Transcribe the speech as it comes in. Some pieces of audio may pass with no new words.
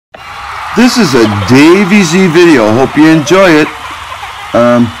This is a Dave Easy video. Hope you enjoy it.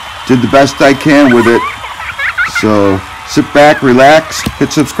 Did the best I can with it. So sit back, relax,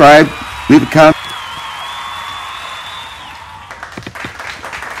 hit subscribe, leave a comment.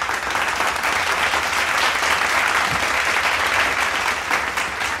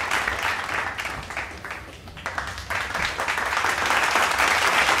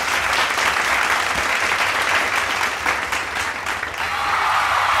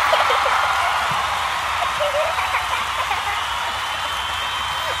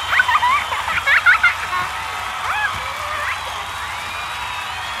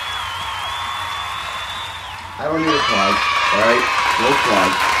 I don't need a plug, alright? No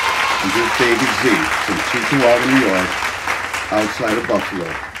plug. I'm just Davey Z from Cheektowaga, New York, outside of Buffalo.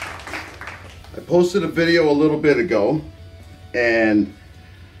 I posted a video a little bit ago, and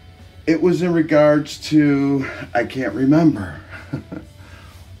it was in regards to, I can't remember.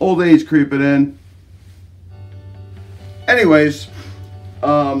 Old age creeping in. Anyways,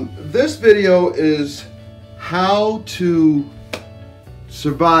 this video is how to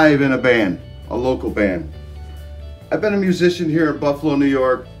survive in a band, a local band. I've been a musician here in Buffalo, New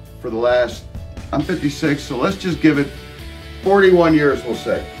York for the last, I'm 56, so let's just give it 41 years, we'll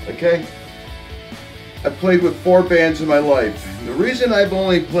say, okay? I've played with 4 bands in my life. The reason I've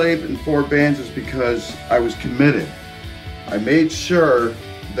only played in 4 bands is because I was committed. I made sure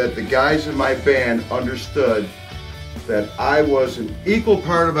that the guys in my band understood that I was an equal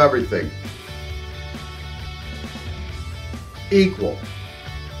part of everything. Equal.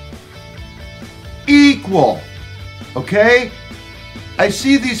 Equal. Okay? I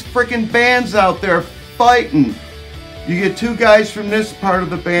see these freaking bands out there fighting. You get 2 guys from this part of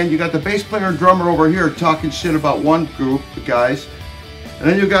the band. You got the bass player and drummer over here talking shit about one group of guys. And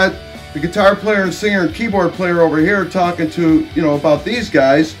then you got the guitar player and singer and keyboard player over here talking to, you know, about these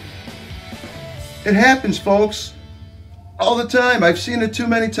guys. It happens, folks. All the time. I've seen it too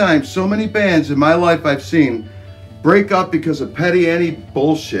many times. So many bands in my life I've seen break up because of petty any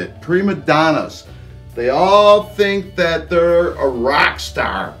bullshit. Prima donnas. They all think that they're a rock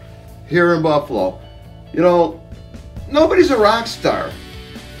star here in Buffalo. You know, nobody's a rock star.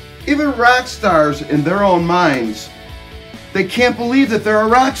 Even rock stars in their own minds, they can't believe that they're a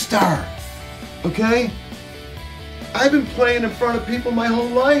rock star. Okay? I've been playing in front of people my whole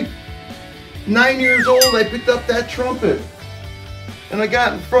life. 9 years old, I picked up that trumpet. And I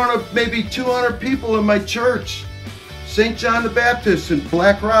got in front of maybe 200 people in my church. St. John the Baptist in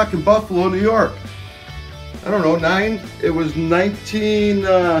Black Rock in Buffalo, New York. I don't know, it was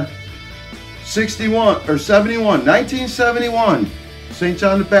 1961 or 71, 1971, St.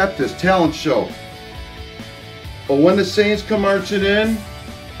 John the Baptist talent show. But when the Saints come marching in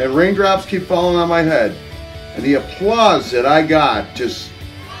and raindrops keep falling on my head, and the applause that I got, just,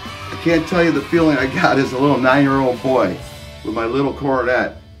 I can't tell you the feeling I got as a little 9-year-old boy with my little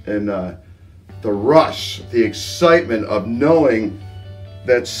cornet, and the rush, the excitement of knowing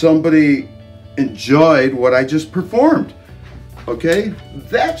that somebody enjoyed what I just performed. Okay?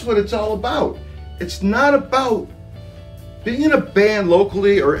 That's what it's all about. It's not about being in a band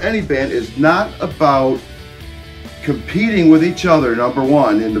locally, or any band is not about competing with each other, number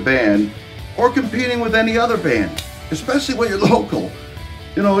one, in the band, or competing with any other band, especially when you're local.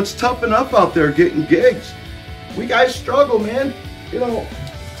 You know, it's tough enough out there getting gigs. We guys struggle, man. You know,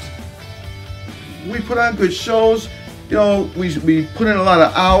 we put on good shows. You know, we put in a lot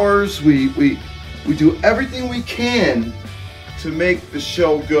of hours. We do everything we can to make the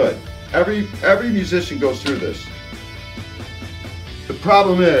show good. Every musician goes through this. The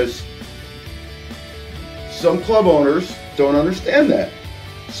problem is, some club owners don't understand that.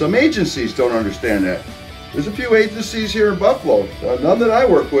 Some agencies don't understand that. There's a few agencies here in Buffalo, none that I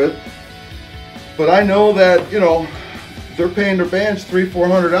work with, but I know that, you know, they're paying their bands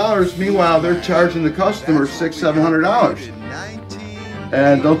 $300-400. Meanwhile, they're charging the customer $600-700.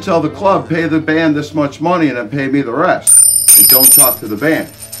 And they'll tell the club, pay the band this much money and then pay me the rest. And don't talk to the band.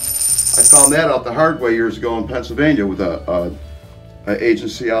 I found that out the hard way years ago in Pennsylvania with an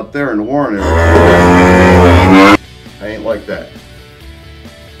agency out there in the Warren area. I ain't like that.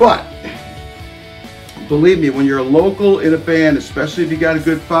 But believe me, when you're a local in a band, especially if you got a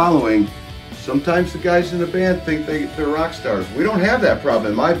good following, sometimes the guys in the band think they're rock stars. We don't have that problem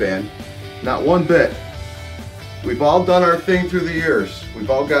in my band, not one bit. We've all done our thing through the years.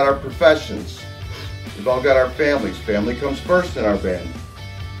 We've all got our professions. We've all got our families. Family comes first in our band.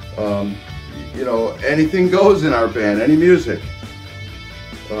 You know, anything goes in our band, any music.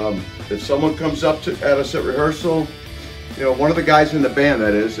 If someone comes up at us at rehearsal, you know, one of the guys in the band,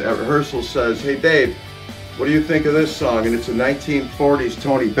 that is, at rehearsal says, "Hey Dave, What do you think of this song? And it's a 1940s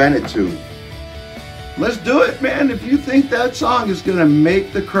Tony Bennett tune. Let's do it, man. If you think that song is gonna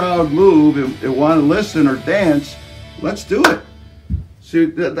make the crowd move and want to listen or dance, let's do it. See,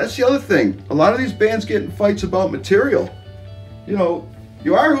 that's the other thing. A lot of these bands get in fights about material. You know,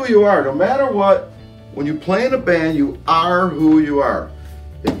 you are who you are. No matter what, when you play in a band, you are who you are.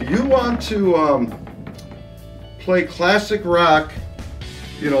 If you want to play classic rock,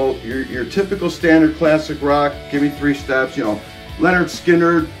 you know, your typical standard classic rock, give me 3 steps, you know, Leonard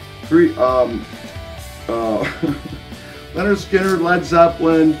Skinner, Leonard Skinner, Led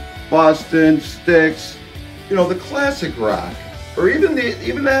Zeppelin, Boston, Styx, you know, the classic rock, or even the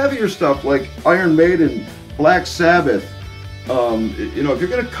heavier stuff like Iron Maiden, Black Sabbath. You know, if you're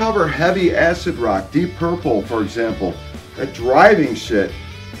gonna cover heavy acid rock, Deep Purple, for example, that driving shit,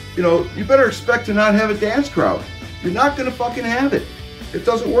 you know, you better expect to not have a dance crowd. You're not gonna fucking have it. It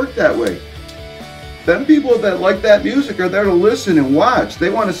doesn't work that way. Them people that like that music are there to listen and watch. They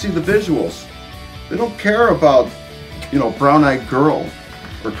want to see the visuals. They don't care about, you know, Brown Eyed Girl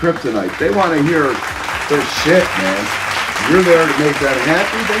or Kryptonite. They want to hear their shit, man. You're there to make them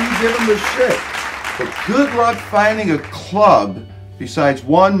happy, then you give them their shit. But good luck finding a club, besides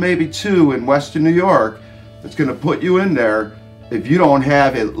 1, maybe 2 in Western New York, that's going to put you in there if you don't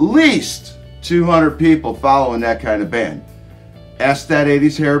have at least 200 people following that kind of band. Ask that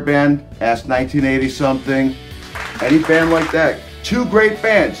 80s hair band, ask 1980 something, any band like that. 2 great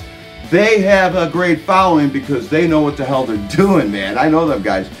bands. They have a great following because they know what the hell they're doing, man. I know them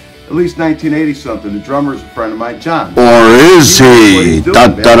guys. At least 1980 something. The drummer's a friend of mine, John. Or is he? Doing, da,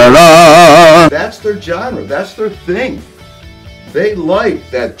 da, da, da. That's their genre. That's their thing. They like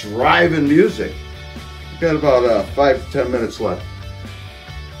that driving music. We've got about 5 to 10 minutes left.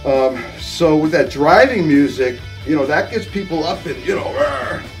 So with that driving music, you know, that gets people up and, you know,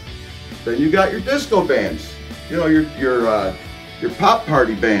 then you got your disco bands, you know, your pop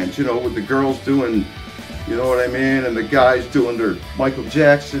party bands, you know, with the girls doing, you know what I mean, and the guys doing their Michael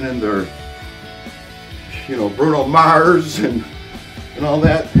Jackson and their, you know, Bruno Mars and all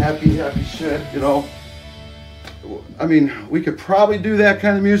that happy shit, you know. I mean, we could probably do that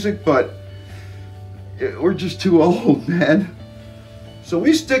kind of music, but we're just too old, man. So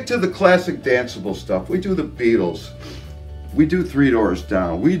we stick to the classic danceable stuff. We do the Beatles. We do Three Doors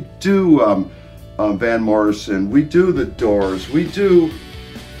Down. We do Van Morrison. We do the Doors. We do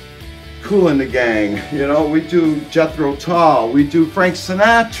Kool and the Gang. You know, we do Jethro Tull. We do Frank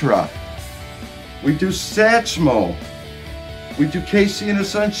Sinatra. We do Satchmo. We do Casey and the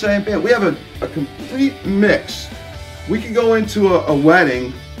Sunshine Band. We have a complete mix. We can go into a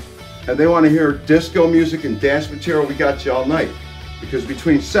wedding and they want to hear disco music and dance material. We got you all night. Because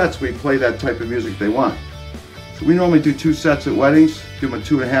between sets, we play that type of music they want. So we normally do 2 sets at weddings, give them a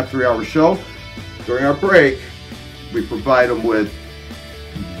 2.5, 3-hour show. During our break, we provide them with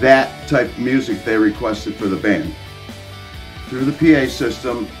that type of music they requested for the band. Through the PA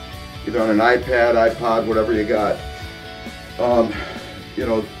system, either on an iPad, iPod, whatever you got. You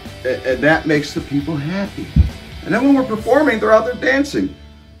know, and that makes the people happy. And then when we're performing, they're out there dancing.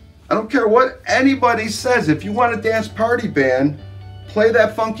 I don't care what anybody says. If you want a dance party band, play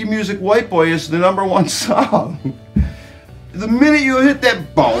that funky music. White Boy is the #1 song. The minute you hit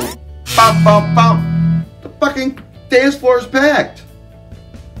that boom, bum, bum, bum, the fucking dance floor is packed.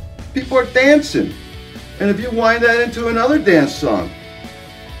 People are dancing. And if you wind that into another dance song,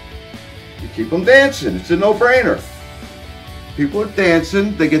 you keep them dancing. It's a no-brainer. People are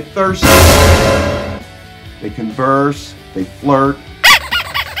dancing, they get thirsty, they converse, they flirt.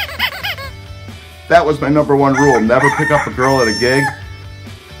 That was my #1 rule. Never pick up a girl at a gig.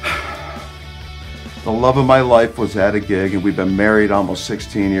 The love of my life was at a gig, and we've been married almost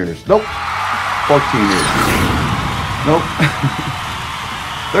 16 years. Nope. 14 years. Nope.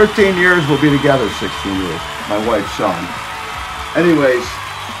 13 years, we'll be together 16 years. My wife, Sean. Anyways,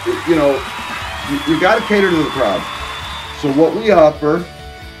 you know, you got to cater to the crowd. So what we offer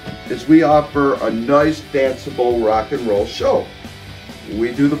is we offer a nice danceable rock and roll show.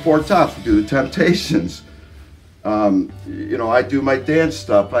 We do the Four Tops, we do the Temptations. You know, I do my dance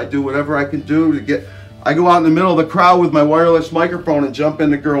stuff. I do whatever I can do to get, I go out in the middle of the crowd with my wireless microphone and jump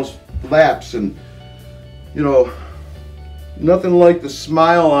into girls' laps, and, you know, nothing like the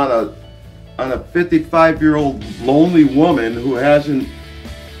smile on a 55-year-old lonely woman who hasn't,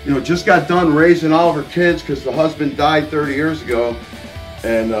 you know, just got done raising all of her kids because the husband died 30 years ago,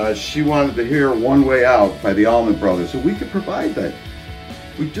 and she wanted to hear One Way Out by the Allman Brothers. So we could provide that.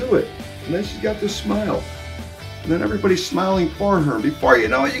 We do it. And then she's got this smile. And then everybody's smiling for her. Before you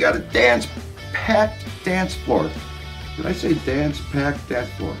know it, you got a packed dance floor. Did I say dance, packed dance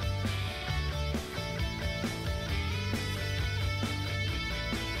floor?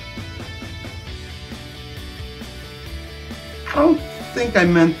 I don't think I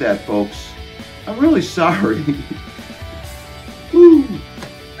meant that, folks. I'm really sorry. Woo.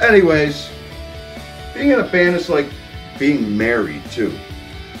 Anyways, being in a band is like being married too.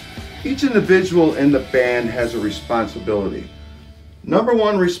 Each individual in the band has a responsibility. Number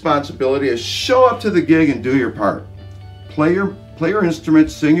one responsibility is show up to the gig and do your part. Play your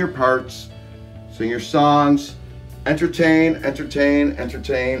instruments, sing your parts, sing your songs, entertain, entertain,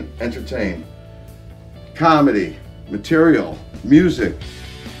 entertain, entertain. Comedy, material, music,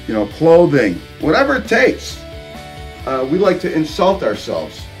 clothing, whatever it takes. We like to insult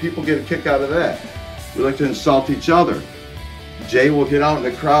ourselves. People get a kick out of that. We like to insult each other. Jay will get out in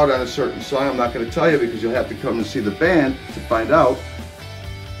the crowd on a certain song. I'm not going to tell you because you'll have to come and see the band to find out.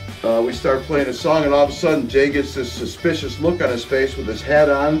 We start playing a song and all of a sudden Jay gets this suspicious look on his face with his hat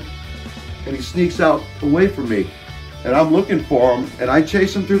on and he sneaks out away from me. And I'm looking for him and I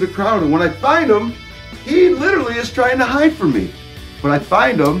chase him through the crowd, and when I find him, he literally is trying to hide from me. When I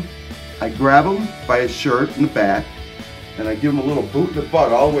find him, I grab him by his shirt in the back and I give him a little boot in the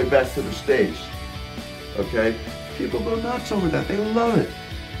butt all the way back to the stage. Okay? People go nuts over that. They love it.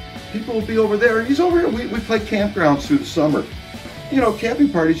 People will be over there. He's over here. We play campgrounds through the summer. Camping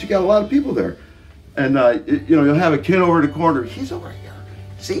parties, you got a lot of people there. And, you'll have a kid over in the corner. He's over here.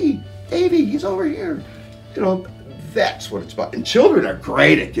 See, Davey, he's over here. That's what it's about. And children are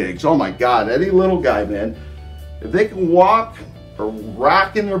great at gigs. Oh, my God. Any little guy, man. If they can walk or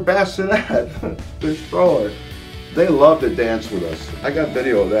rock in their bassinet, their stroller, they love to dance with us. I got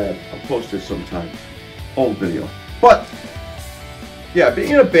video of that. I'll post it sometime. Old video. But, yeah,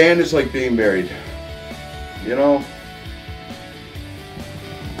 being in a band is like being married.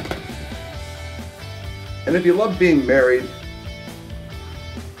 And if you love being married,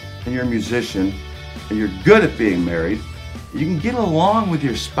 and you're a musician, and you're good at being married, you can get along with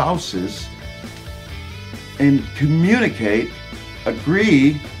your spouses and communicate,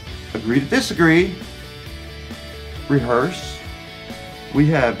 agree to disagree, rehearse. We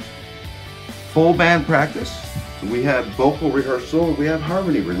have full band practice, we have vocal rehearsal, we have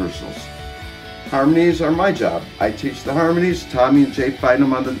harmony rehearsals. Harmonies are my job. I teach the harmonies. Tommy and Jay find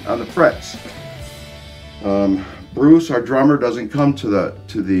them on the frets. Bruce, our drummer, doesn't come to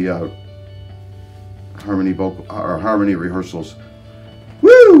the harmony vocal or harmony rehearsals.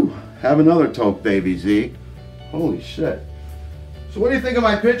 Woo! Have another toke, baby Z. Holy shit! So what do you think of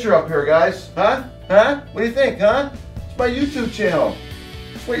my picture up here, guys? Huh? What do you think? It's my YouTube channel.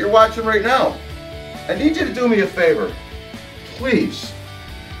 It's what you're watching right now. I need you to do me a favor. Please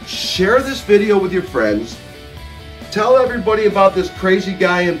share this video with your friends. Tell everybody about this crazy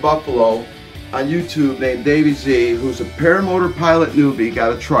guy in Buffalo on YouTube named Davey Z, who's a paramotor pilot newbie,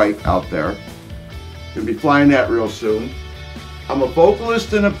 got a trike out there. Gonna be flying that real soon. I'm a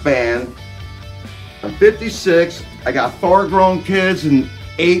vocalist in a band. I'm 56. I got 4 grown kids and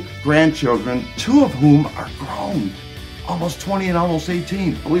 8 grandchildren, 2 of whom are grown. Almost 20 and almost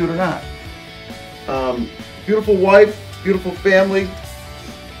 18, believe it or not. Beautiful wife, beautiful family.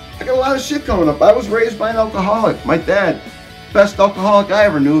 I got a lot of shit coming up. I was raised by an alcoholic. My dad, best alcoholic I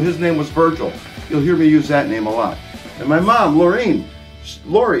ever knew, his name was Virgil. You'll hear me use that name a lot. And my mom,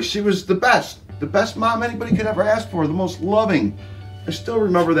 Lori, she was the best mom anybody could ever ask for, the most loving. I still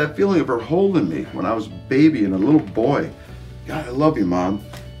remember that feeling of her holding me when I was a baby and a little boy. God, I love you, Mom.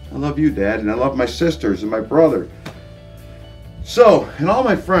 I love you, Dad, and I love my sisters and my brother. So, and all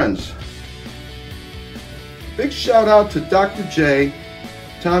my friends, big shout out to Dr. J,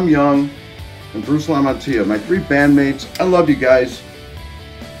 Tom Young, and Bruce Lamontia, my 3 bandmates. I love you guys.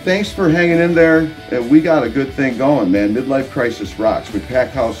 Thanks for hanging in there, and we got a good thing going, man. Midlife Crisis rocks. We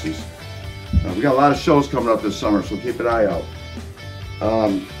pack houses. We got a lot of shows coming up this summer, so keep an eye out.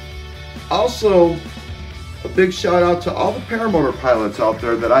 Also, a big shout out to all the paramotor pilots out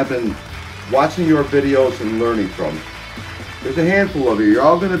there that I've been watching your videos and learning from. There's a handful of you. You're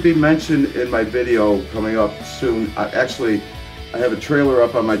all going to be mentioned in my video coming up soon. Actually, I have a trailer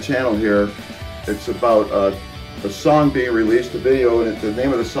up on my channel here. It's about a song being released, a video, and the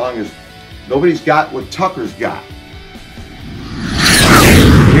name of the song is Nobody's Got What Tucker's Got.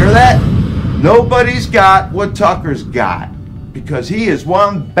 You hear that? Nobody's got what Tucker's got, because he is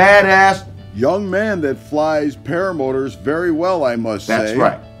one badass young man that flies paramotors very well, I must say. That's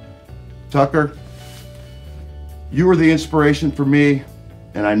right. Tucker, you were the inspiration for me,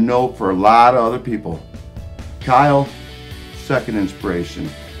 and I know for a lot of other people. Kyle, second inspiration.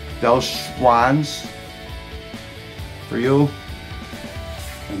 Del Schwans, for you,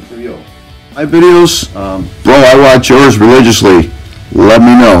 and for you. My videos, bro, I watch yours religiously. Let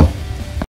me know.